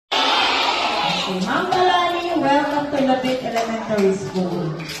Okay, Ma'am Malani, welcome to Labit Elementary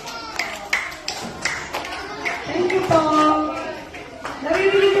School. Thank you po.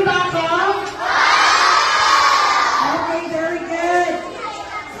 Naririnig ko ba ako? Okay, very good.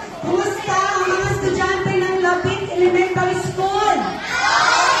 Kumusta ang mga estudyante ng Labit Elementary School?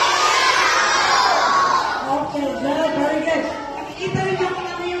 Okay, good, very good. Nakikita rin ako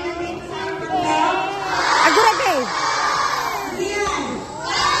na ngayon ng main sample na. Agurate! Ano yan?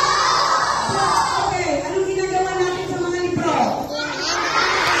 Okay, anong ginagawa natin sa mga libro?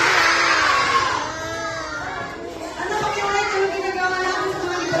 Ano pa kayo ulit? Anong ginagawa natin sa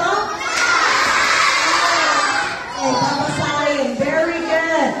mga libro? Okay, babasahin. Very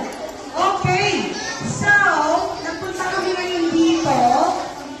good. Okay, so, nagpunta kami ngayon dito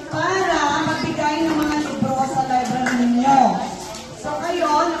para magbigay ng mga libro sa library ninyo. So, kayo,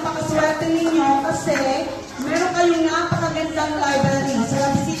 napakaswerte ninyo kasi meron kayong napakagandang library. So,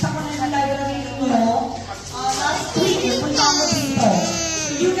 nabisita ko na yung library ninyo last week. Punta ko dito.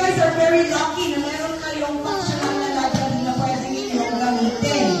 So, you guys are very lucky na meron kayong functional na library na pwede ninyong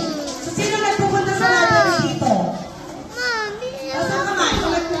gamitin. So, sino nagpupunta sa library dito? Nasaan ka man?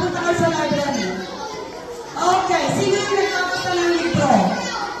 Kung nagpupunta kayo sa library. Okay, sino yung nagpapasa ng libro?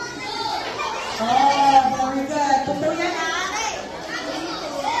 Oh, very good. Totoo yan, ha?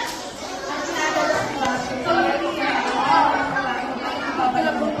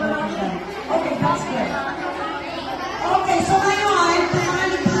 Okay, that's good. Okay, so ngayon, kung mga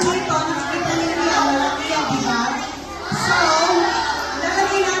libro dito, nakikita niyo yung malaki yan, di ba? So,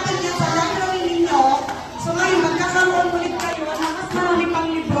 lalagay natin yan sa library ninyo. So ngayon, magkakaroon ulit kayo ng mas marami pang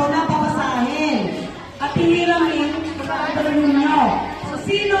libro na babasahin. At hiniramin sa library ninyo. So,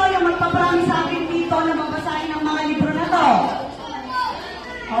 sino yung magpaparami sa akin dito na babasahin ang mga libro na to?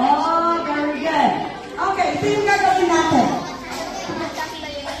 Oh, very good. Okay, ito yung gagawin natin.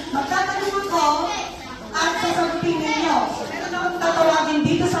 Magtatanong ako at sasagutin ninyo. Meron akong tatawagin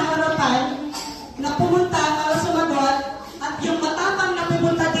dito sa harapan na pumunta para sumagot at yung matapang na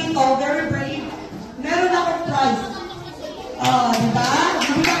pumunta dito, very brave, meron akong prize. Diba?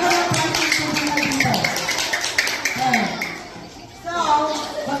 Hindi ako na prize yung pumunta dito. Okay. So,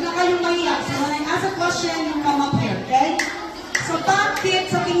 wag na kayong maiyak. So, when I ask a question, you come up here, okay? So, bakit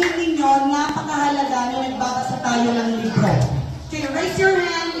sa tingin ninyo napakahalaga na nagbabasa tayo ng libro? Okay, raise your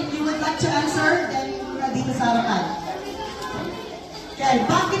hand if you would like to answer, then dito sa harapan. Okay,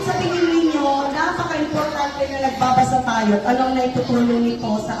 bakit sa tingin ninyo napaka-importante na nagbabasa tayo at anong naitutulong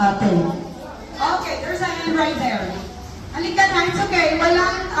nito sa atin? Okay, there's a hand right there. Halika na, it's okay.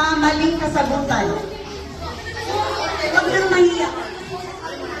 Walang maling kasagutan. Okay, wag nang mahiya.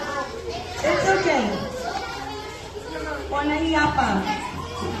 It's okay. O, nahiya pa.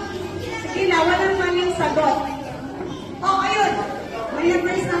 Sige na, walang maling sagot. Oh, ayun. May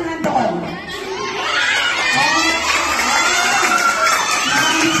nag-raise ng hand doon.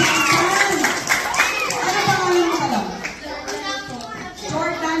 Ano pangalan mo ka lang?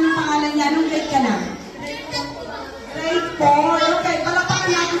 Jordan, yung pangalan niya. Anong grade ka na? Grade 4. Okay, palapakan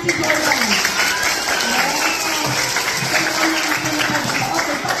natin si Jordan.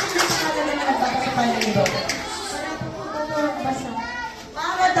 Okay, bakit yung pangalan na nagbabasa tayo nito?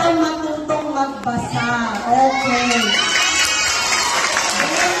 Para daw matutong magbasa. Okay.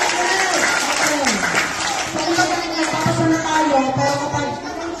 So, kung nagbabasa na tayo, pero kapag,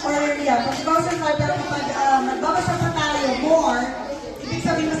 nagbabasa tayo, pero kapag nagbabasa pa tayo more, ibig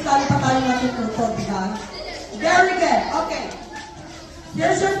sabihin mas lalo pa tayo natututo, diba? Very good. Okay.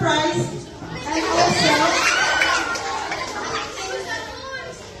 Here's your prize. And also,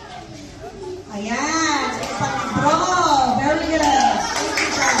 ayan, isang libro. Very good. Thank you,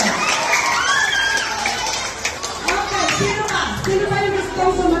 Charlie. Okay, sino ka? Sino ba yung gusto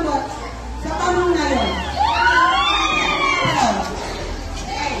sumagot sa tanong na yun? Okay.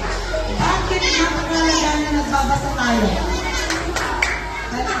 Bakit napakalaga na nagbabasa tayo?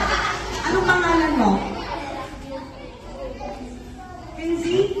 Anong pangalan mo?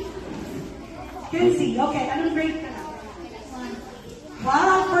 Kenzie? Kenzie, okay. Anong grade ka na?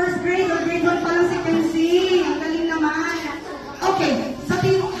 Wow, first grade or grade 1 pa lang si Kenzie. Ang galing naman. Okay,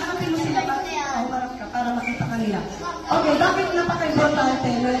 sabihin mo, harapin mo sila para makita kanila. Okay, bakit napaka-importante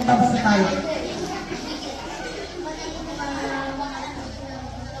na nagbabasa tayo?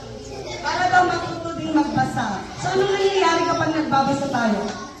 Para daw matuto din magbasa. So, anong nangyayari kapag nagbabasa tayo?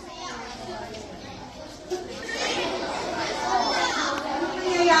 Anong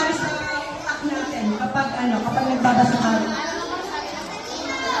nangyayari sa utak natin kapag nagbabasa tayo?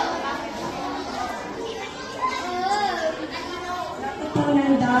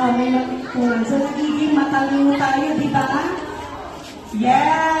 Natutunan daw, may natutunan. So, nagiging matalino tayo, di ba?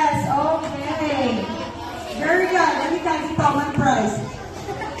 Yes, okay. Very good. Let me thank you, Tom and Price.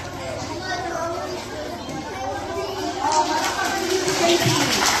 Oh, thank you.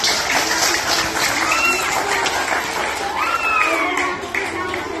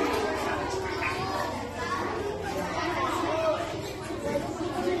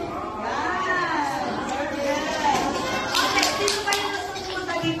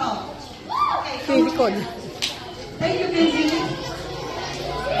 Silicon. Thank you, Kenzie.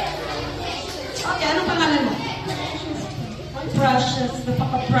 Okay, anong pangalan mo? Precious.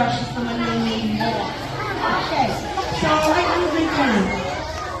 Napaka-precious naman yung name mo. Okay. So, ay, ano grade ka na?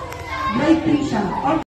 Grade 3 siya.